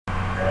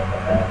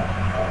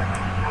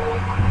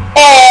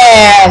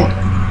And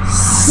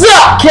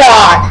suck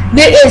God!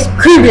 This is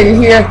Creeper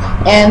here,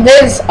 and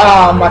this is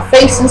my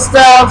face and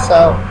stuff,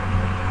 so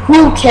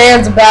who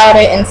cares about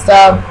it and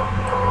stuff.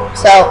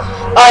 So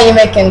I am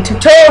making a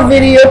tutorial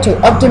video to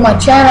update my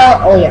channel.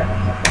 Oh yeah,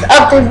 the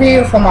update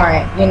video for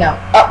my,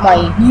 up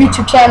my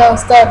YouTube channel and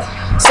stuff.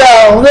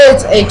 So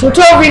it's a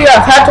tutorial video.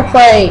 I've had to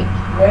play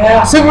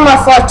Super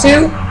Mario Bros.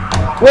 2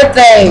 with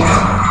a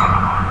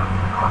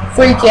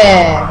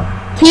freaking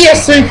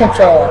ps3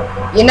 controller.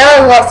 You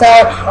know what's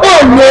out?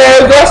 Oh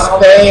no, that's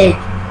fake.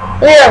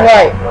 Yeah,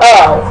 right.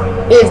 Oh,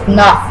 it's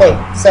not fake.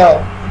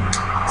 So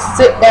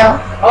sit down.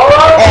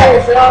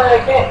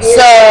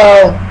 So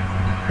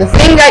the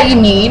thing that you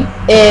need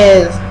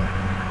is,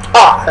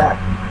 oh crap.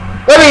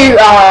 Let me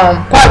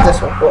pause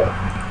this real quick.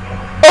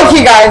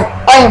 Okay guys,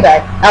 I am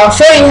back. I'll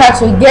show you how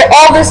to get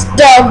all this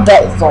stuff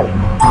that is like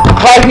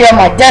right here on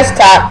my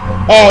desktop,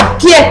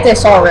 and get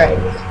this already.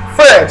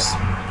 First,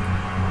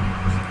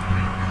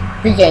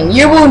 begin.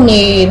 You will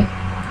need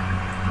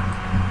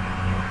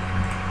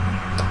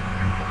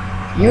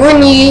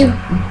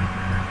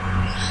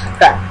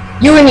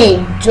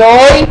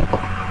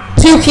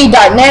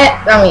joy2key.net.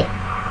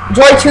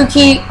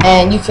 Joy2key,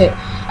 and you can.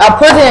 I'll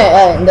put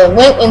the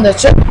link in the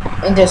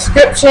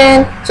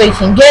description so you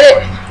can get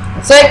it.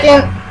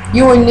 Second,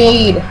 you will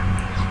need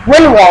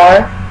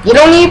WinRAR. You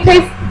don't need to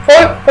pay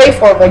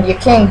for it, but you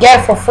can get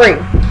it for free.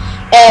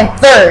 And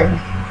third,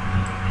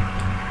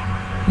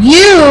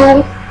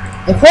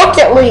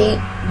 importantly,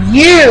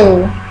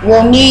 you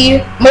will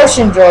need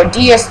Motion Draw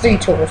DS3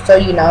 tools. So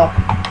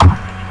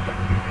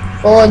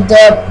for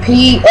the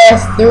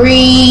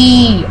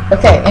PS3.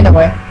 Okay,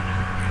 anyway,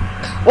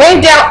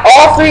 laying down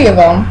all three of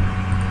them.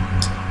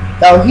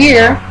 Go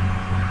here.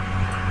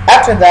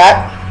 After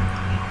that,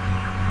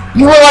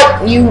 you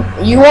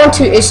want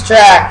to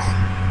extract.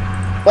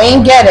 When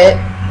you get it,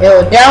 it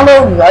will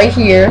download right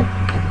here.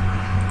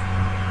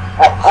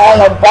 On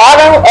the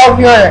bottom of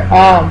your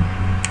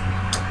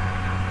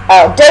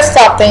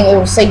desktop thing, it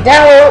will say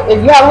download.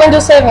 If you have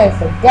Windows 7, it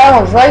will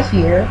download right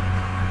here.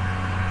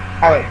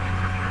 Alright,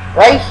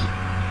 right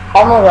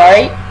on the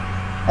right,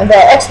 and the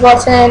X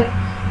button.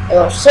 It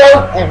will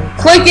show, and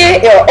click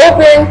it. It will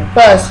open.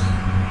 Plus,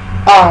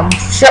 go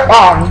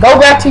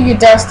back to your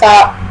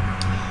desktop.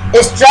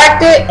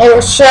 Extract it. It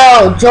will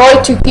show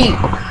joy2key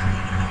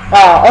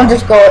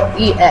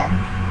 _en.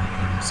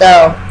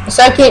 So the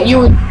second you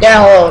would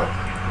download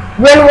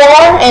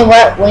WinRAR, and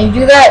when you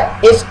do that,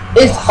 it's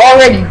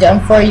already done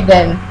for you.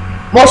 Then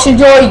Motion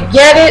Draw, you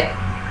get it,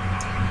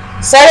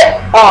 set it.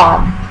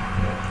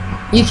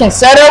 You can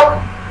set up.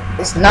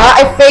 It's not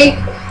a fake.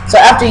 So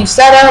after you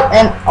set up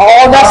and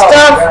all that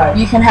stuff,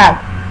 you can have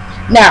it.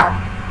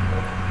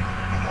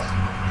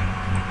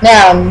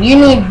 Now you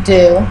need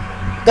to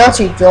go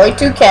to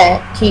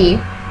joy2key.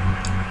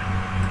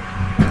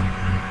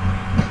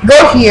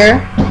 Go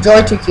here,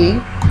 joy2key.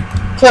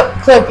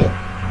 Click it.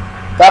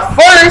 But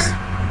first,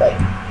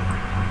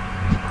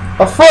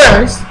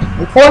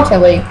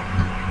 importantly,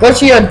 go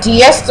to your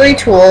DS3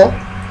 tool.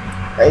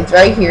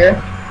 Right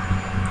here.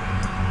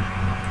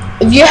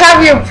 If you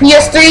have your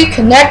PS3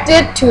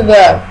 connected to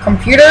the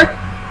computer,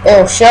 it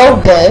will show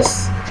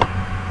this.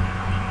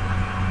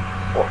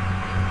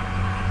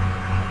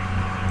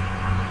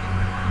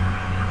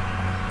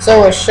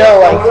 So it will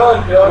show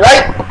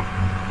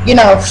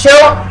show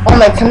on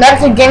the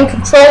connected game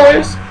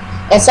controllers,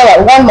 and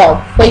select one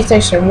mode,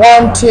 PlayStation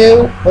 1,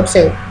 2, or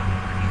 2.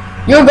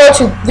 You'll go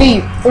to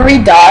the three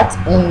dots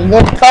and you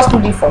go to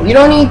custom default. You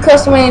don't need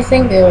custom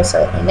anything. They will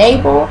say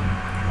enable.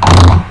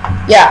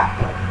 Yeah.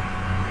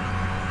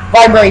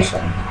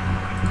 Vibration.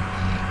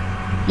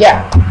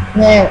 Yeah.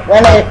 And then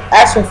when it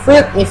actually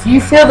if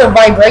you feel the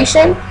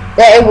vibration,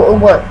 then it will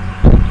work.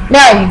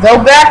 Now you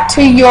go back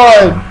to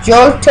your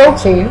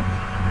joystick,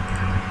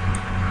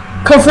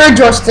 configure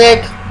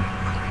joystick.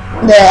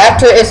 Then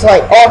after it's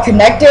like all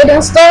connected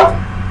and stuff,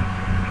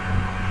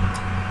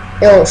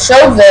 it will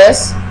show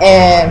this,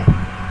 and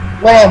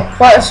when I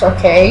press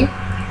OK,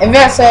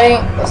 advanced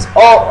setting is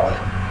all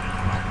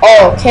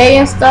okay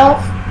and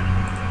stuff.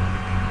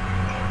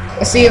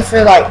 And see if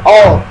it's like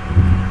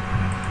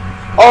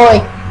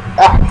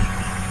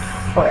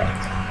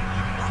correct.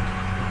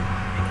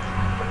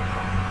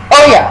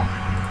 Oh yeah.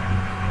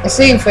 And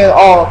see if it's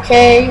all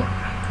okay.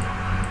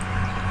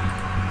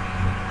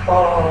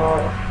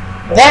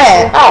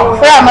 Then, oh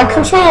crap, my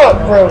controller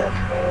broke.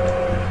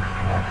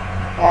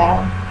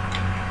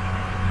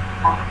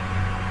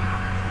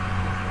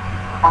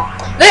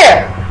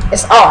 There,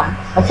 it's on.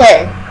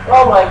 Okay.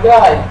 Oh my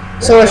god.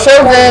 So we'll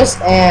show this,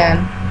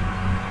 and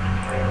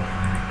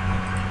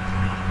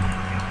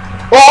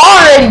well, I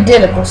already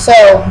did it,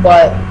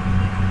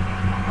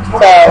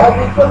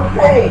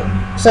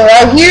 so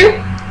right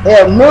here,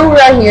 it'll move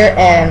right here,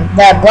 and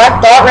that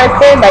black dot right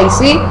there that you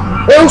see,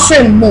 it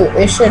shouldn't move.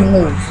 It shouldn't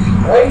move.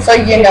 So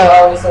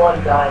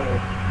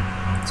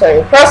So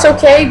you press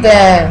OK,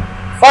 then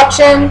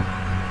function.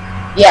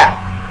 Yeah.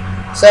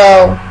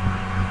 So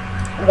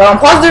I'm gonna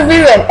pause the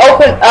video and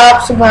open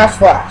up Super Mario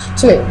Bros.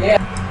 2.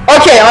 Yeah.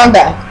 Okay, I'm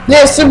back.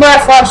 This is Super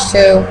Mario Bros.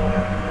 2.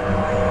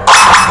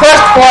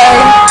 press play.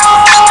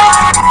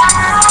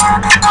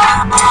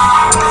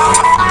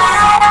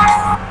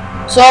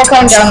 So I'll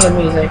come down to the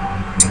music.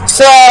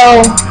 So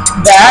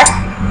back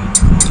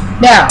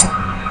now.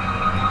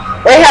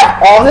 We have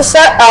all this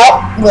set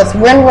up with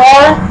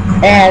WinRAR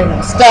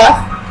and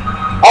stuff,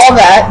 all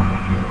that.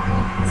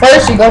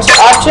 First you go to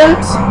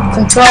options,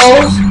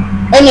 controls,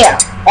 and yeah,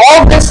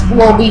 all this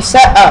will be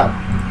set up.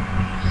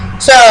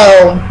 So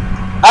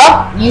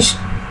up, it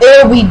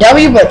will be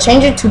W, but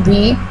change it to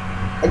B,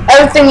 and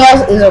everything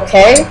else is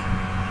okay.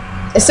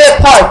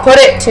 Except probably put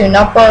it to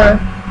number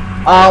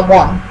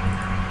 1.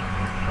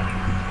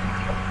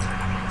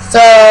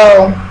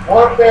 So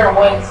One Fair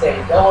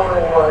Wednesday, don't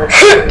reward.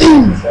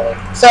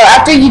 So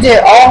after you did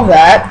all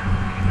that,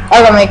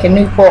 I'm gonna make a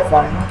new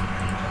profile.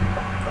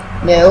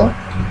 New.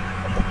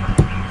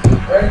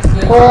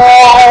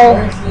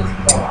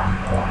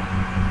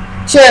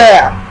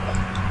 Sure.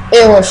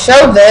 It will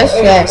show this.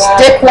 And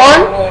stick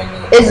 1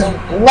 is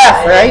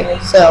left, right?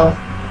 So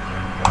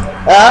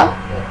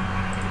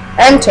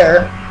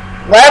enter.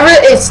 Wherever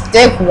is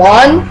stick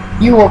 1,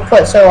 you will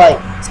put. So like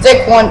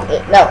stick 1.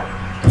 No.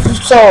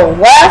 So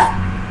left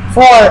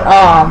for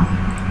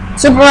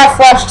Super Mario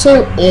Flash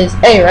 2 is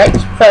A, right?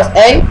 Just press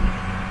A.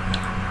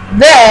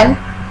 Then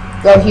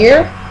go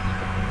here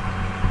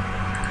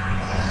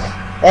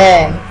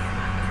and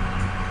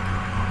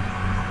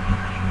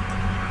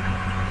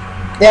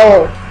they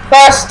will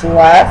press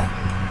left.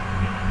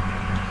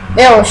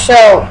 They will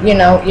show, you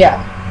know,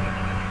 yeah.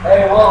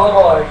 Hey, what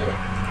level are you?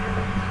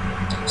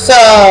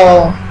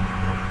 So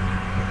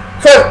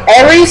for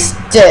every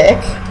stick,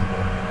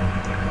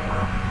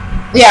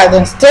 yeah,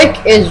 the stick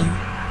is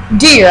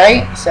D,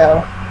 right?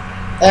 So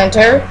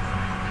enter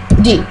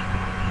D.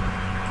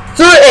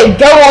 So it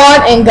go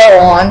on and go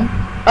on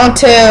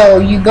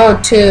until you go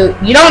to,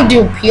 you don't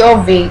do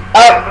POV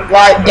up,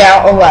 right,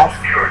 down, or left.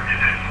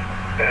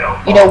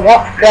 You know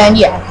what? Then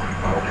yeah.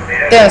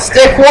 Then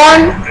stick 1.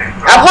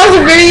 I'll pause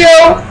the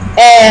video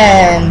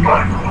and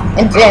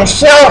then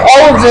show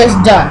all of this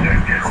done.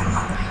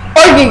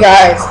 Okay,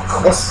 guys.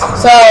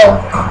 So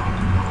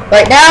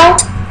right now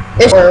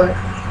it's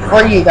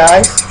for you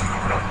guys.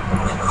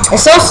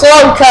 It's so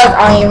slow because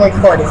I am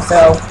recording,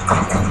 so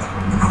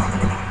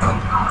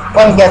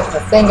let me get the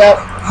thing up.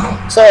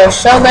 So it'll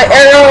show the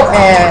arrow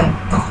and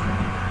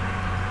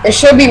it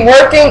should be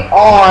working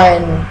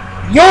on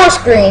your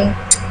screen.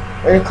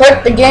 When you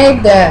click the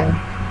game, then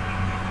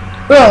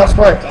boom, it's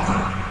working.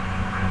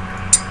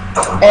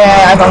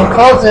 And I'm gonna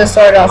close this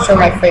so I don't show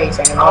my face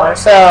anymore.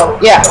 So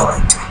yeah,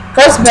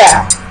 press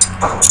back,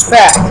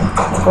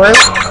 group.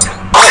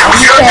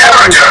 You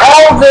can do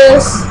all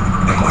this.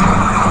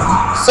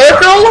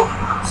 Circle.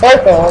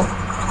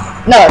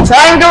 No,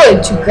 triangle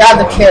to grab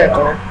the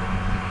character.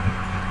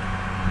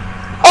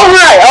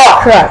 Alright, oh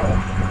crap.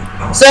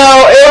 So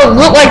it will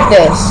look like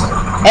this.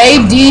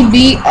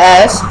 ADBSOPI1.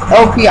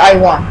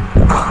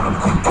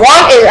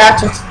 1 is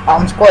actually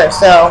square,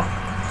 so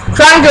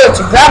triangle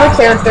to grab a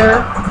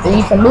character, then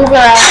you can move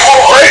around.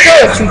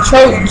 Circle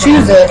to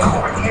choose it.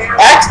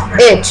 X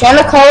is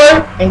channel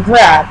color and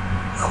grab.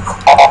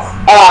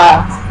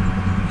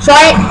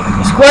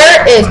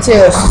 Square is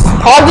to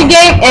pause the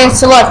game and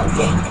select the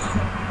game.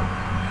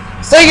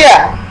 So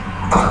yeah,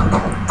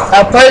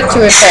 I'll put it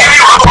to effect.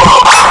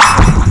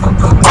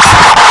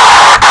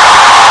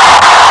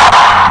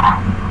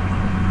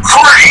 3,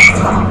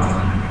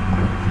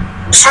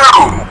 2,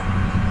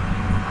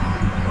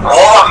 1,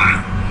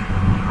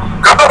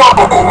 go!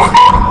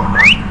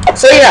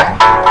 So yeah,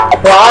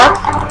 block,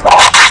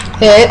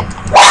 hit,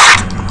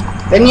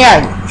 then yeah,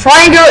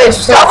 triangle is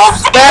so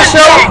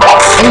special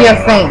in your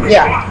thing,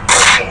 yeah.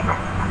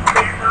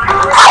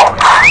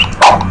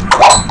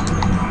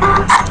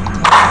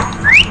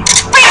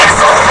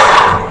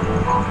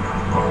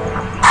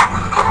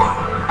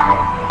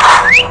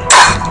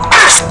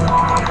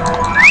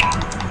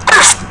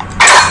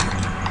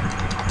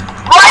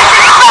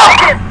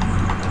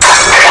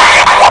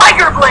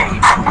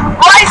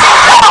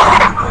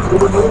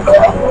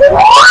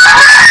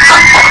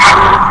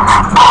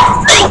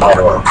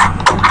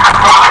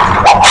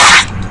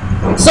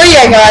 So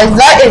yeah, guys,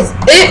 that is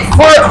it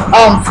for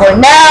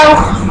now.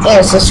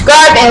 And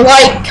subscribe and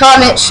like,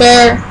 comment,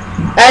 share,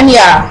 and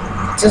yeah,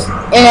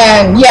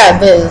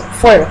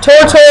 for the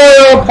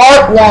tutorial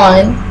part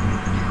 1.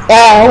 And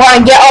I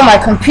want to get all my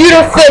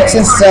computer fixed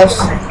and stuff.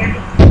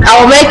 I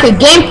will make a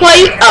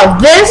gameplay of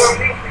this.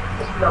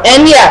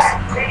 And yes,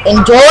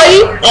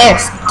 enjoy and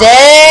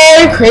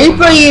stay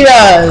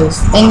creepereaterz.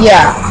 And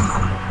yeah,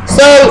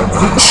 so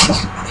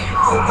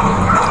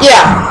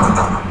yeah,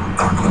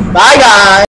 bye guys.